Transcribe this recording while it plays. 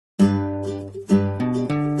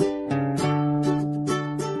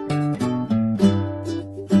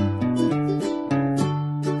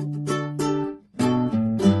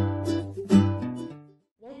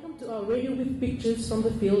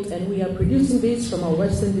field, and we are producing this from our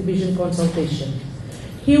Western Division consultation.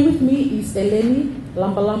 Here with me is Eleni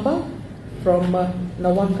Labalaba from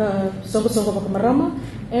Nawaka Marama,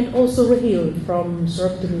 and also Raheela from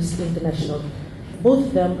Soroptomist International, both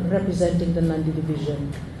of them representing the Nadi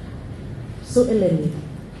division. So Eleni,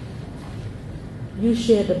 you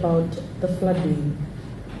shared about the flooding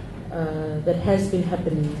that has been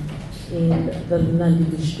happening in the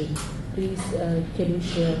Nadi district. Please, can you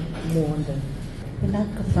share more on that? In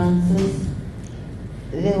Uncle Francis,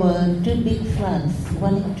 there were two big floods,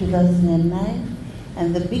 one in 2009,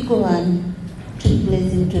 and the bigger one took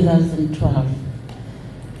place in 2012.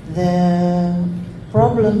 The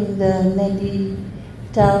problem in the Nadi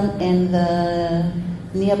town and the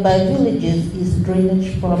nearby villages is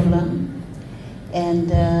drainage problem, and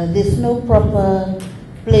there's no proper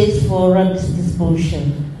place for rubbish disposal.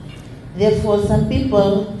 Therefore, some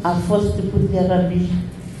people are forced to put their rubbish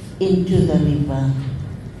into the river,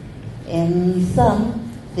 and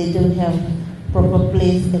some, they don't have proper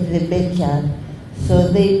place at the backyard, so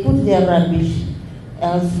they put their rubbish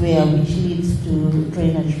elsewhere, which leads to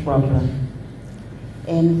drainage problem.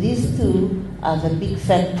 And these two are the big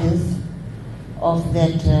factors of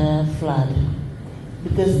that flood,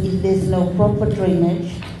 because if there's no proper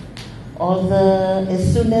drainage, as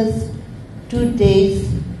soon as 2 days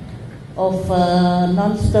of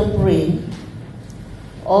non-stop rain,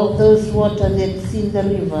 all those water that's in the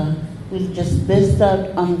river will just burst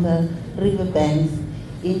out on the riverbanks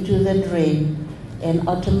into the drain, and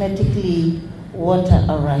automatically water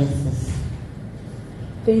arises.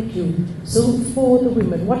 Thank you. So for the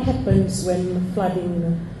women, what happens when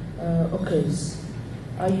flooding occurs?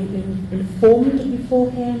 Are you informed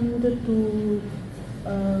beforehand to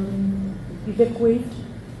evacuate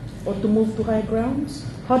or to move to higher grounds?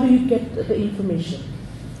 How do you get the information?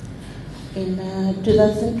 In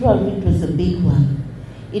 2012, it was a big one.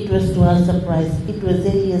 It was to our surprise. It was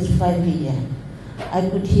early as 5 a.m. I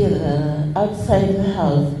could hear outside the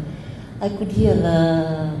house, I could hear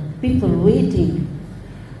the people waiting.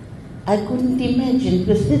 I couldn't imagine,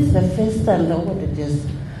 because this is the first time the water just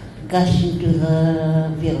gushed into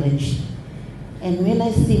the village. And when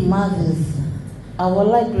I see mothers, our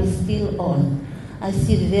light was still on. I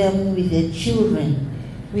see them with their children,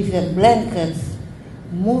 with their blankets,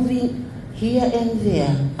 moving here and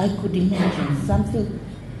there. I could imagine something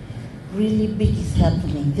really big is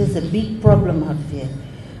happening. There's a big problem out there.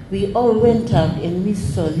 We all went out and we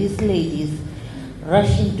saw these ladies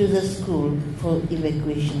rushing to the school for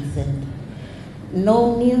evacuation center.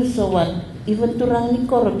 No news or what. Even Turang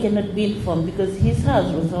Nikoro cannot be informed because his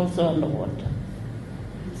house was also underwater.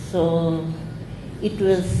 So it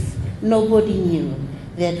was, nobody knew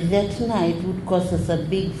that that night would cause us a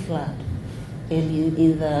big flood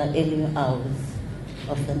in the early hours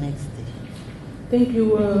of the next day. Thank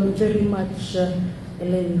you very much,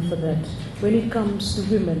 Eleni, for that. When it comes to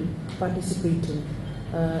women participating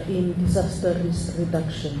in disaster risk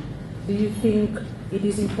reduction, do you think it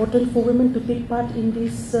is important for women to take part in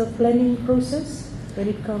this planning process when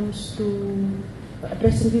it comes to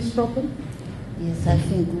addressing this problem? Yes, I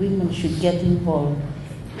think women should get involved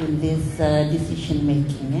in this decision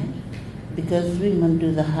making, because women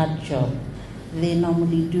do the hard job. They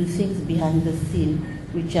normally do things behind the scene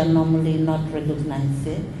which are normally not recognized.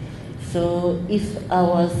 So if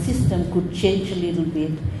our system could change a little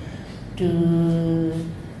bit to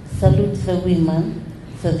salute the women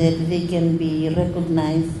so that they can be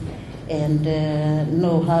recognized and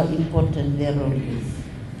know how important their role is.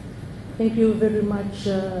 Thank you very much,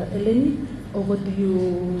 Eleni. Over to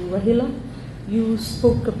you, Raheela. You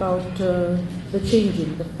spoke about the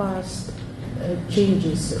changing, the fast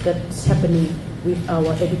changes that's happening with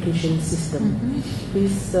our education system.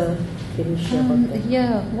 Please, can you share about that?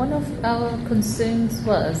 Yeah, one of our concerns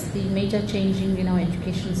was the major changing in our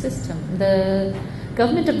education system. The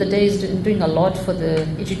government of the day is doing a lot for the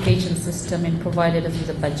education system and provided us with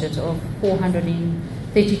a budget of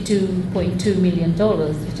 $432.2 million,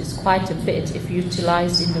 which is quite a bit if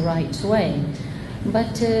utilized in the right way.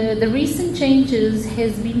 But the recent changes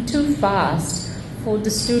has been too fast for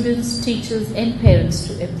the students, teachers and parents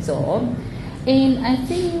to absorb. And I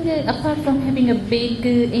think apart from having a big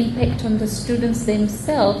impact on the students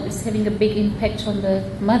themselves, it's having a big impact on the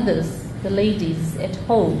mothers, the ladies at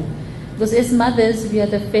home. Because as mothers, we are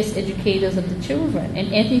the first educators of the children,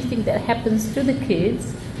 and anything that happens to the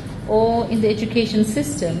kids or in the education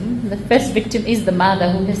system, the first victim is the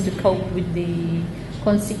mother who has to cope with the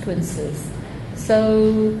consequences.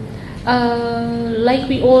 So, like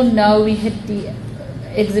we all know, we had the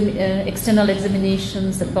external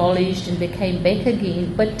examinations abolished and they came back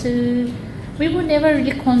again, but we were never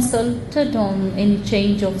really consulted on any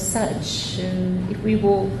change of such. If we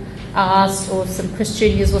were asked or some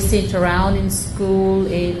questionnaires were sent around in school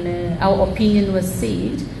and our opinion was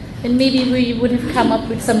saved, then maybe we would have come up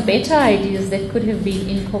with some better ideas that could have been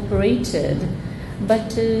incorporated.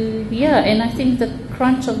 But and I think the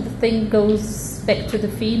crunch of the thing goes back to the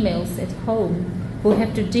females at home who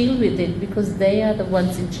have to deal with it, because they are the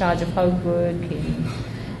ones in charge of homework.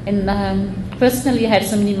 And personally, I had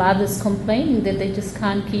so many mothers complaining that they just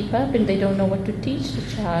can't keep up and they don't know what to teach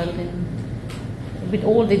the child. And with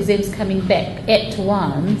all the exams coming back at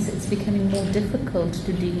once, it's becoming more difficult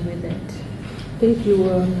to deal with it. Thank you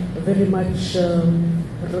very much,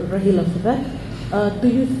 Raheela, for that. Do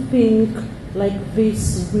you think like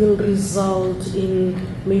this will result in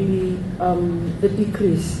maybe the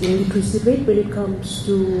decrease in literacy rate when it comes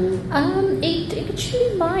to... It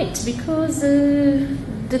actually might, because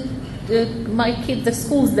my kids, the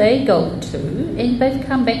schools they go to, and they've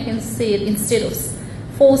come back and said instead of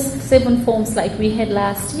 4 7 forms like we had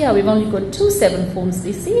last year, we've only got 2 7 forms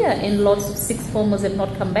this year, and lots of 6 formers have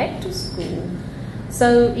not come back to school.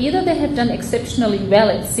 So either they have done exceptionally well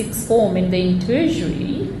at 6th form and they're in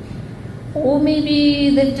tertiary, or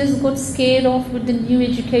maybe they've just got scared off with the new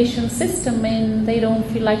education system and they don't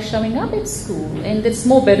feel like showing up at school. And it's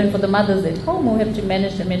more burden for the mothers at home who have to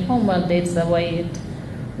manage them at home while dad's away at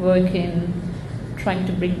work and trying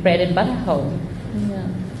to bring bread and butter home. Yeah.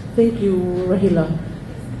 Thank you, Raheela.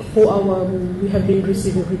 We have been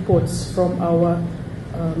receiving reports from our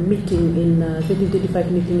meeting in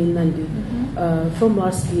 1335 meeting in Nadi from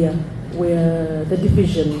last year, where the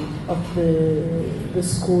division of the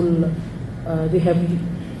school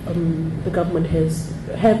the government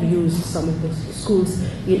have used some of the schools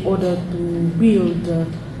in order to build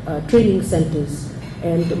training centers,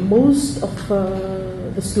 and most of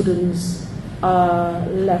the students are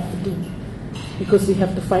left because they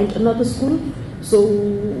have to find another school. So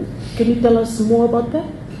can you tell us more about that?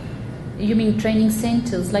 You mean training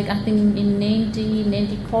centers? Like I think in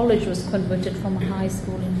Nadi College was converted from a high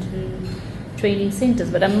school into training centers,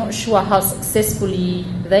 but I'm not sure how successfully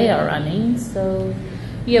they are running. So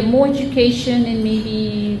yeah, more education and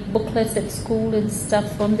maybe booklets at school and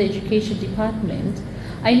stuff from the education department.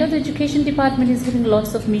 I know the education department is having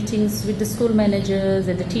lots of meetings with the school managers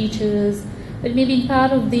and the teachers, but maybe in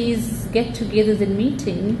part of these get-togethers and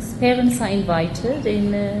meetings, parents are invited,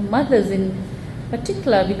 and mothers in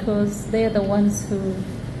particular, because they are the ones who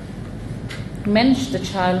manage the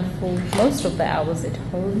child for most of the hours at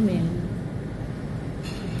home. And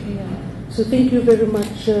so thank you very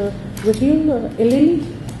much, Raheela. Eleni,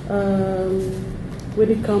 when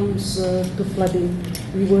it comes to flooding,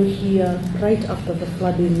 we were here right after the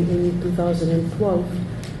flooding in 2012,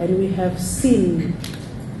 and we have seen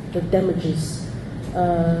the damages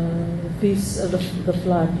the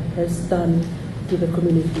flood has done to the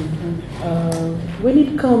community. When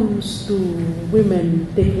it comes to women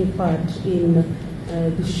taking part in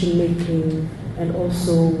decision making, and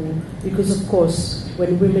also because of course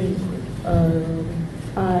when women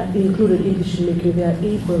are included in decision making, they are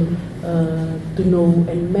able to know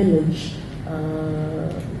and manage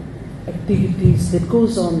activities that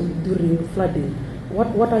goes on during flooding.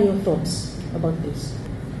 What are your thoughts about this?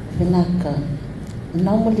 Vinaka,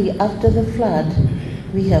 normally after the flood,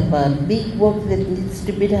 we have a big work that needs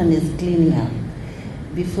to be done is cleaning up.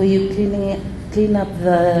 Before you clean up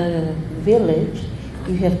the village,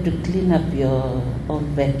 you have to clean up your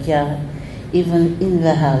own backyard, even in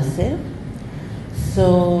the house.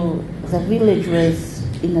 So the village was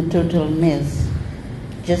in a total mess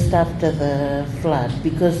just after the flood,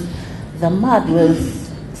 because the mud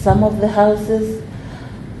was, some of the houses,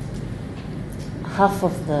 half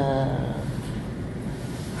of the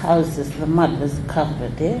houses, the mud was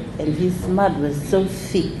covered, and this mud was so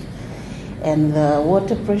thick, and the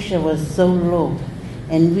water pressure was so low,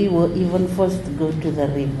 and we were even forced to go to the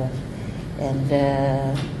river and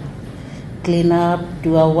clean up,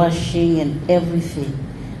 do our washing and everything,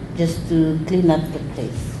 just to clean up the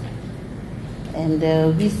place. And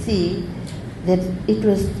we see that it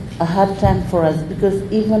was a hard time for us, because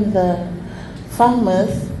even the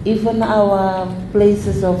farmers, even our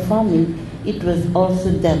places of farming, it was also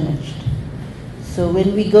damaged. So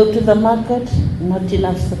when we go to the market, not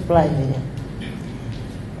enough supply there.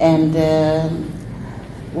 And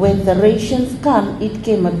when the rations come, it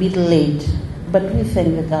came a bit late, but we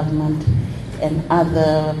thank the government and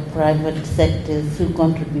other private sectors who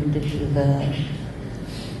contributed to the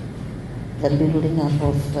building up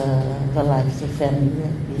of the lives of families who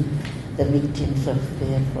have been the victims of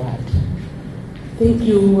the flood. Thank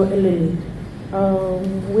you, Eleni.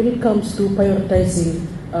 When it comes to prioritizing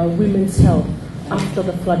women's health after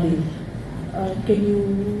the flooding. Can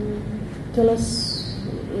you tell us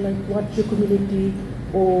like what your community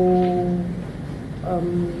or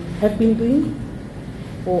have been doing,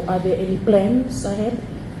 or are there any plans ahead?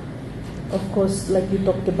 Of course, like you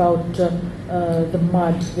talked about the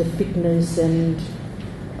mud, the thickness, and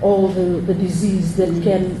all the disease that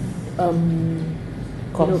can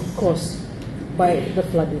caused by the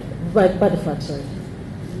flooding, by the flood. Sorry.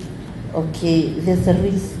 Okay, there's a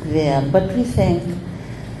risk there, but we think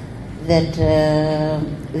that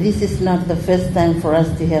this is not the first time for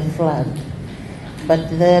us to have flood. But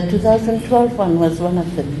the 2012 one was one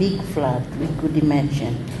of the big floods we could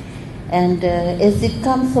imagine. And as it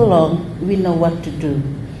comes along, we know what to do.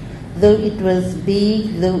 Though it was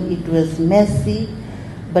big, though it was messy,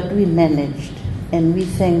 but we managed. And we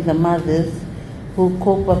thank the mothers who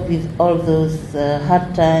cope up with all those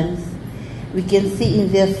hard times. We can see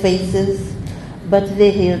in their faces, but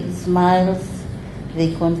they have smiles.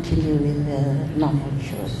 They continue with their normal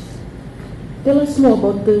chores. Tell us more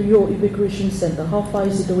about your evacuation center. How far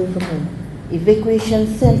is it away from home? Evacuation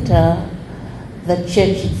center, the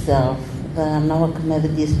church itself, the Nawaka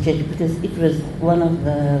Methodist Church, because it was one of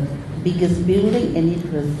the biggest building and it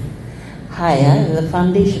was higher. The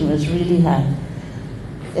foundation was really high.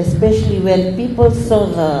 Especially when people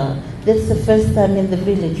saw that's the first time in the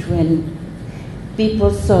village when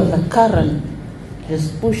people saw the current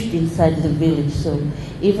just pushed inside the village. So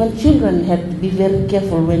even children had to be very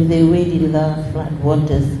careful when they wade in the flood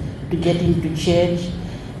waters to get into church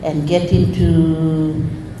and get into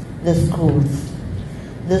the schools.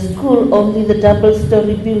 The school, only the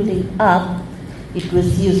double-story building up, it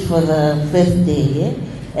was used for the first day,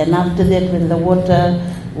 and after that when the water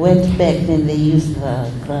went back, then they used the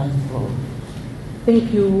ground floor.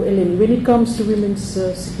 Thank you, Eleni. When it comes to women's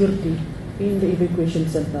security in the evacuation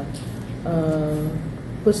center,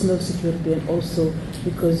 personal security, and also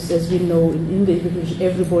because, as we know, in the evacuation,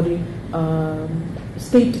 everybody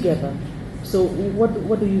stayed together. So,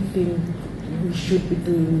 what do you think we should be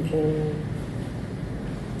doing or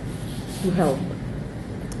to help?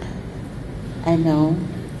 I know.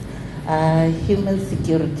 Human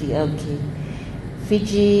security, okay.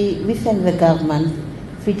 Fiji, we thank the government.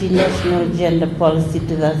 Fiji National Gender Policy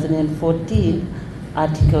 2014,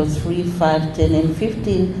 Articles 3, 5, 10, and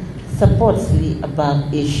 15 supports the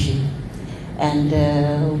above issue.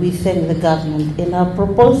 And we thank the government. In our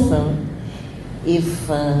proposal, if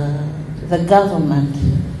the government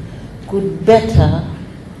could better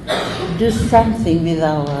do something with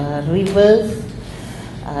our rivers,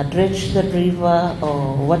 dredge the river,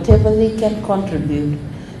 or whatever they can contribute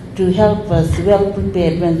to help us well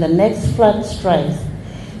prepared when the next flood strikes.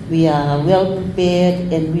 We are well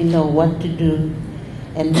prepared and we know what to do,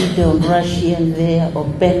 and we don't rush here and there or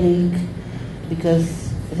panic,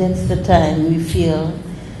 because that's the time we feel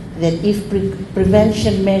that if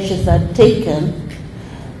prevention measures are taken,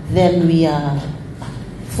 then we are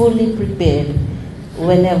fully prepared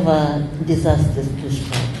whenever disasters do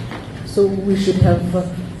strike. So we should have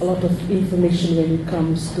a lot of information when it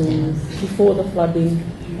comes to before the flooding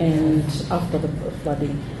and after the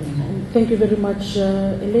flooding. Thank you very much,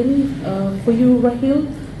 Eleni. For you, Raheel,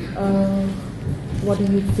 what do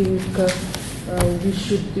you think we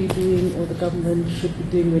should be doing, or the government should be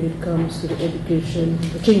doing, when it comes to the education,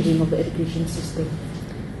 the changing of the education system?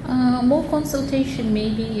 More consultation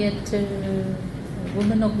maybe at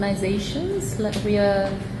women organizations, like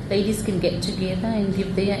where ladies can get together and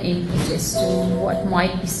give their input as to what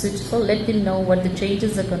might be suitable, let them know what the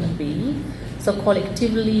changes are going to be. So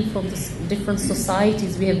collectively from the different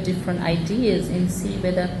societies we have different ideas, and see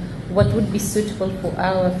whether what would be suitable for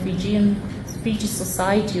our Fiji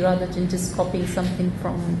society, rather than just copying something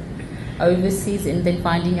from overseas and then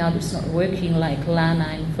finding out it's not working, like LANA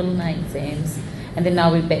and FILNA exams. And then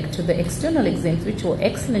now we're back to the external exams, which were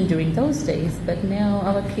excellent during those days, but now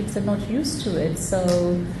our kids are not used to it.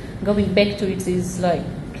 So going back to it is like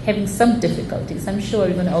having some difficulties. I'm sure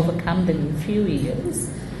we're going to overcome them in a few years.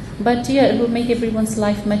 But yeah, it will make everyone's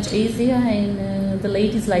life much easier, and the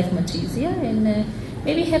ladies' life much easier, and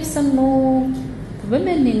maybe have some more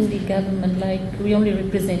women in the government. Like we only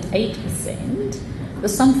represent 8%. So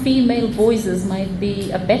some female voices might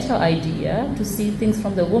be a better idea to see things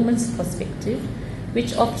from the woman's perspective,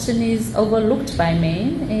 which often is overlooked by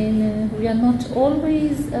men, and we are not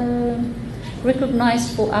always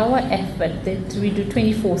recognized for our effort that we do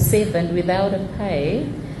 24/7 without a pay.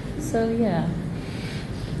 So yeah.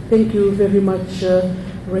 Thank you very much,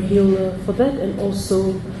 Raheel, for that, and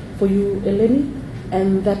also for you, Eleni.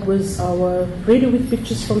 And that was our radio with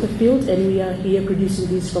pictures from the field, and we are here producing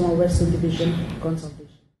these from our Western Division consultation.